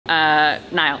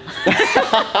Nile.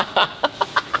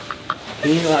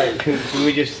 Can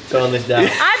we just tone this down?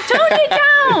 I've toned it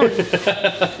down!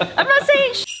 I'm not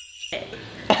saying shit.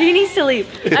 He needs to leave.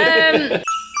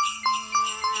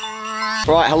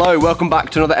 Right, hello, welcome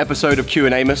back to another episode of Q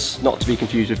and Amos, not to be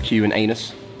confused with Q and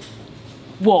Anus.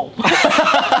 Whoa.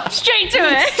 Straight to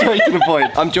it. Straight to the point.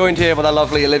 I'm joined here by the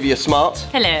lovely Olivia Smart.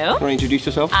 Hello. Want to introduce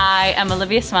yourself? I am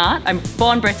Olivia Smart. I'm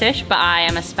born British, but I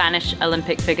am a Spanish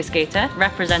Olympic figure skater.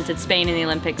 Represented Spain in the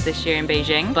Olympics this year in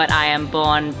Beijing, but I am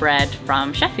born bred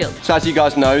from Sheffield. So as you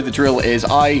guys know, the drill is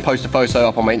I post a photo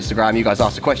up on my Instagram, you guys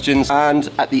ask the questions, and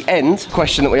at the end,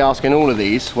 question that we ask in all of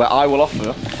these, where I will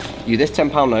offer you this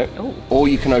 £10 note, or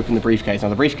you can open the briefcase. Now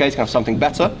the briefcase can have something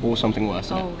better or something worse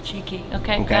in it. Oh, cheeky.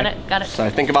 Okay, got it. So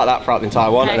think about that throughout the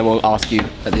entire one, and then we'll ask you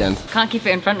at the end. Can't keep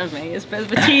it in front of me. It's a bit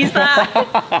of a tease,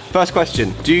 that. First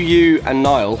question, do you and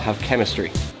Nile have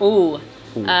chemistry? Ooh.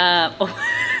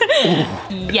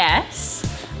 Yes.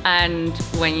 And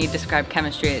when you describe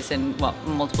chemistry, it's in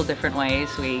multiple different ways.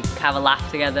 We have a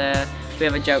laugh together, we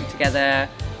have a joke together,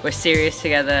 we're serious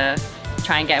together,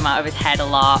 try and get him out of his head a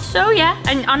lot. So yeah,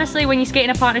 and honestly, when you skate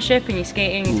in a partnership and you're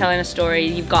skating, telling a story,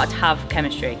 you've got to have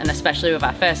chemistry. And especially with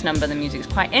our first number, the music's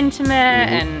quite intimate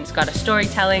and it's got a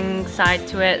storytelling side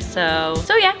to it. So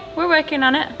yeah, we're working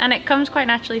on it and it comes quite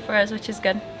naturally for us, which is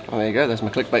good. Oh, there you go, there's my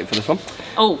clickbait for this one.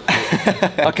 Oh.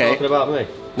 Okay. Talking about me?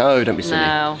 No, don't be silly.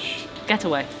 No. Get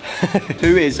away.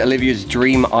 Who is Olivia's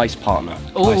dream ice partner?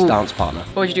 Ooh. Ice dance partner?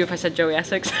 What would you do if I said Joey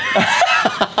Essex?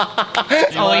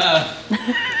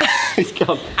 He's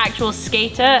gone. Actual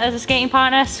skater as a skating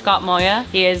partner, Scott Moyer.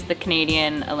 He is the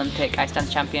Canadian Olympic ice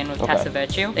dance champion with Tessa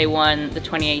Virtue. They won the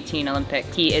 2018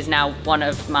 Olympics. He is now one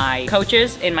of my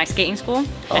coaches in my skating school.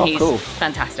 And he's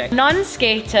fantastic.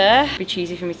 Non-skater, it'd be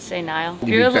cheesy for me to say Nile.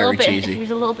 You'd be very cheesy. If he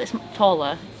was a little bit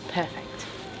taller, perfect.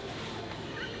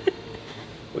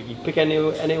 Well, you pick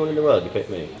anyone in the world, you pick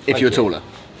me. If you're taller.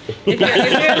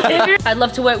 I'd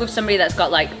love to work with somebody that's got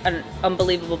like an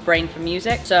unbelievable brain for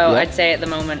music. So I'd say at the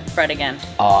moment, Fred again.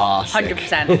 Ah,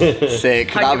 100%.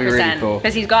 Sick, that'd be really cool.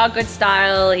 Because he's got a good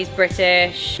style, he's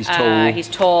British. He's tall. He's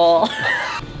tall.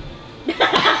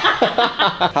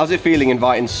 How's it feeling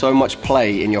inviting so much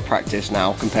play in your practice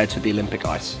now compared to the Olympic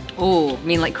ice? Ooh, I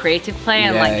mean like creative play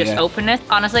and like just openness.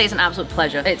 Honestly, it's an absolute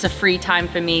pleasure. It's a free time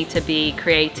for me to be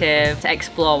creative, to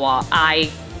explore what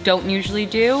I don't usually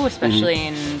do, especially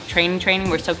in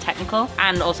training. We're so technical,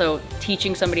 and also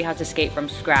teaching somebody how to skate from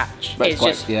scratch is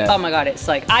just oh my god, it's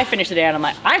like I finished the day and I'm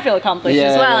like I feel accomplished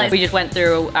as well. We just went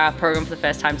through our program for the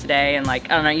first time today, and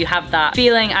like I don't know, you have that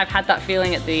feeling. I've had that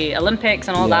feeling at the Olympics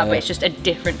and all that, but it's just a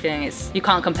different feeling. It's you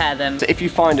can't compare them. So if you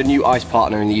find a new ice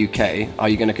partner in the UK, are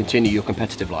you going to continue your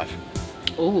competitive life?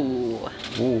 Ooh.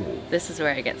 This is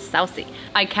where it gets saucy.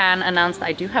 I can announce that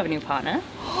I do have a new partner.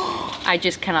 I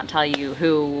just cannot tell you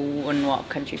who and what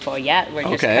country for yet. We're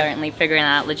just currently figuring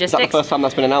out logistics. Is that the first time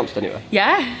that's been announced anyway?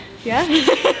 Yeah.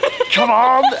 Come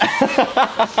on!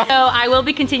 So I will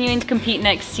be continuing to compete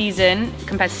next season,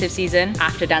 competitive season,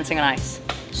 after Dancing on Ice.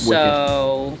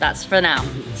 So that's for now.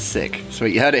 Sick.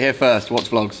 Sweet, you heard it here first. Watch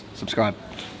vlogs, subscribe.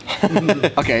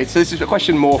 Okay, so this is a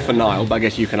question more for Nile, but I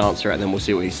guess you can answer it and then we'll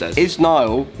see what he says. Is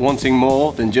Nile wanting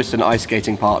more than just an ice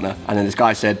skating partner? And then this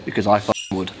guy said, because I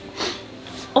would.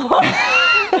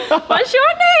 What's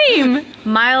your name?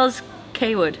 Miles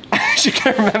Kaywood. She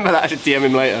can remember that. I should DM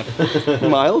him later.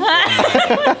 Miles?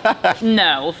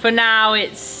 No, for now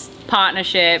it's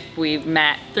partnership. We've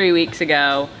met 3 weeks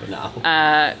ago.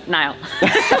 Nile.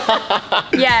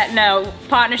 Yeah, no,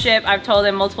 partnership. I've told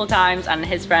him multiple times, and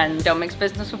his friends, don't mix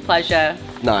business with pleasure.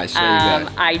 Nice, there you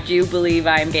go. I do believe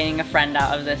I'm gaining a friend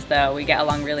out of this though. We get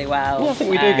along really well. Yeah, I think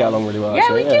we do get along really well. Yeah,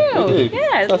 actually. we do.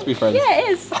 Yeah, let's be friends. Yeah, it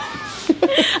is.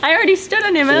 I already stood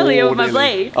on him earlier with my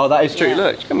blade. Oh, that is true.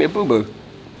 Look, she got me a boo-boo.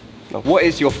 What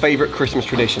is your favourite Christmas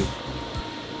tradition?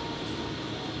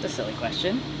 That's a silly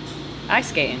question. Ice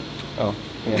skating. Oh,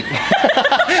 yeah.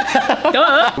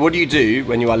 What do you do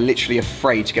when you are literally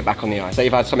afraid to get back on the ice? Say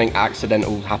you've had something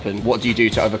accidental happen. What do you do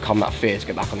to overcome that fear to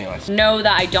get back on the ice? Know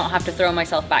that I don't have to throw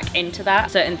myself back into that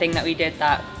certain thing that we did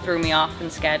that threw me off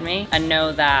and scared me, and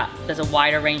know that there's a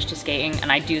wider range to skating,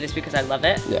 and I do this because I love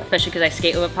it. Especially because I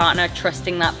skate with a partner,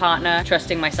 trusting that partner,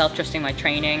 trusting myself, trusting my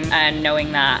training, and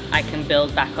knowing that I can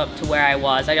build back up to where I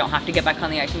was. I don't have to get back on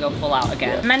the ice and go full out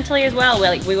again. Mentally as well,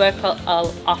 we work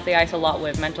off the ice a lot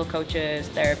with mental coaches,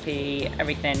 therapy,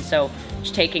 everything. So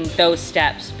just taking those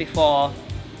steps before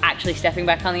actually stepping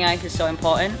back on the ice is so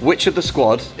important. Which of the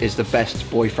squad is the best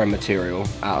boyfriend material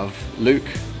out of Luke,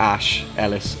 Ash,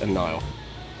 Ellis and Nile?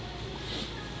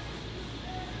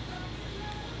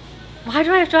 Why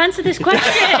do I have to answer this question?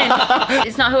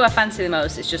 It's not who I fancy the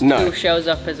most, it's just who shows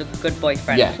up as a good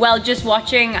boyfriend. Yeah. Well, just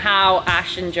watching how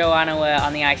Ash and Joanna were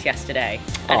on the ice yesterday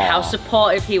and how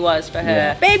supportive he was for her.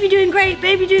 Yeah. Baby doing great,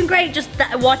 baby doing great. Just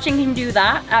watching him do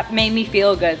that made me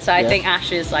feel good. So I think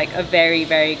Ash is like a very,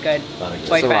 very good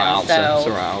boyfriend.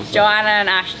 So Joanna and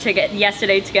Ash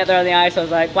yesterday together on the ice, I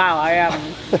was like, wow, I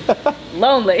am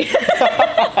lonely.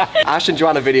 Ash and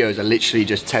Joanna videos are literally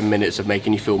just 10 minutes of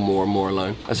making you feel more and more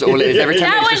alone. That's all it is. Every 10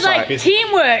 minutes was like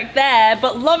teamwork there,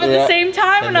 but love at the same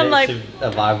time. And I'm like,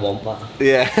 I want that.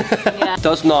 Yeah.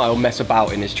 Does Nile mess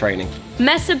about in his training?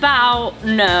 Mess about,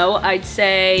 no. I'd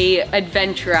say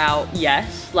adventure out,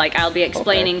 yes. Like I'll be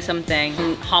explaining something,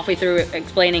 and halfway through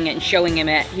explaining it and showing him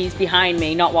it, he's behind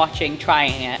me, not watching,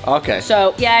 trying it. Okay.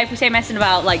 So yeah, if we say messing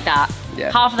about like that,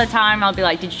 yeah. Half of the time I'll be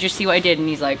like, did you just see what I did? And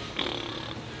he's like,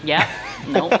 yeah,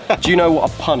 no. Do you know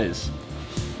what a pun is?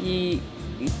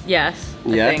 Yes.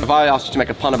 Yeah. If I asked you to make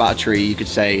a pun about a tree, you could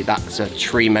say that's a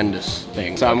tremendous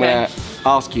thing. So I'm gonna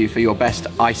ask you for your best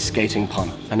ice skating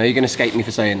pun. I know you're gonna skate me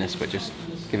for saying this, but just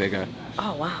give it a go.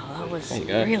 Oh wow, that was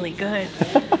really good.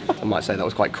 I might say that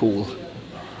was quite cool.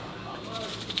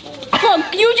 Come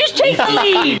on, you just take the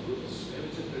lead.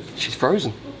 She's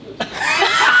frozen.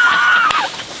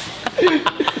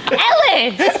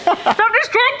 Ellis! Stop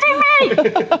distracting me!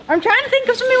 I'm trying to think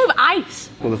of something with ice.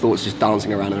 All the thoughts just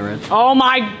dancing around in her head. Oh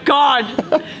my god!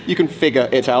 You can figure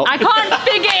it out. I can't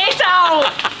figure it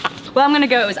out! Well, I'm gonna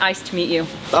go, it was ice to meet you.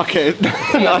 Okay,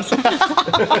 nice.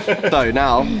 So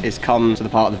now it's come to the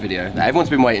part of the video that everyone's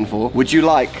been waiting for. Would you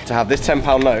like to have this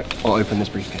 £10 note or open this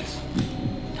briefcase?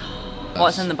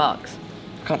 What's in the box?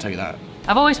 I can't tell you that.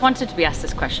 I've always wanted to be asked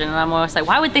this question, and I'm always like,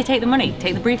 why would they take the money?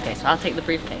 Take the briefcase. I'll take the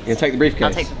briefcase. You're gonna take the briefcase?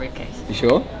 I'll take the briefcase. You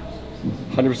sure?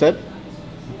 100%?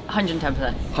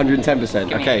 110%.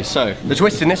 110%. Okay, so the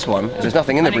twist in this one is there's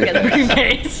nothing in the briefcase. Get the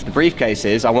briefcase. The briefcase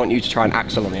is I want you to try an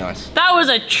axle on the ice. That was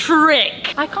a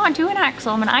trick. I can't do an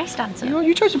axle. I'm an ice dancer.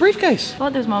 You chose the briefcase. Well,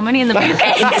 there's more money in the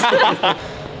briefcase.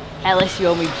 Ellis, you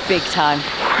owe me big time.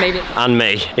 Maybe. And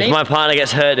me. If my partner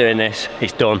gets hurt doing this,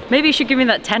 it's done. Maybe you should give me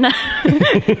that tenner.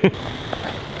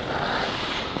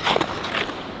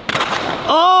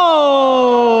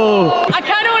 Oh! I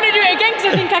kind of want to do it again because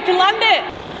I think I can land it.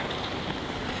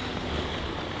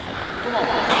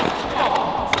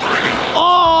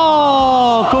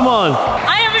 Oh, come on.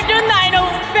 I haven't done that in a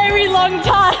very long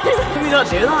time. Can we not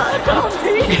do that? I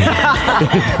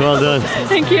can't. Well done.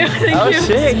 Thank you. Thank you.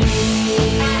 Sick.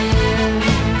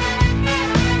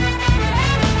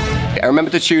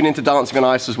 Remember to tune into Dancing on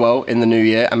Ice as well in the new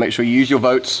year, and make sure you use your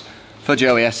votes for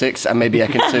Joey Essex and maybe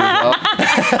Ekin too as well.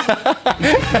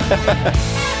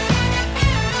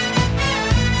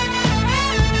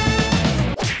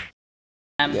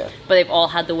 But they've all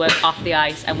had the work off the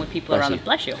ice and with people around them.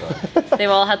 Bless you. They've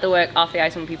all had the work off the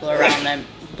ice and with people around them.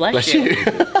 Bless you.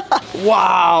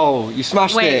 Wow, you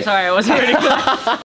smashed it. Wait, sorry, I wasn't really close.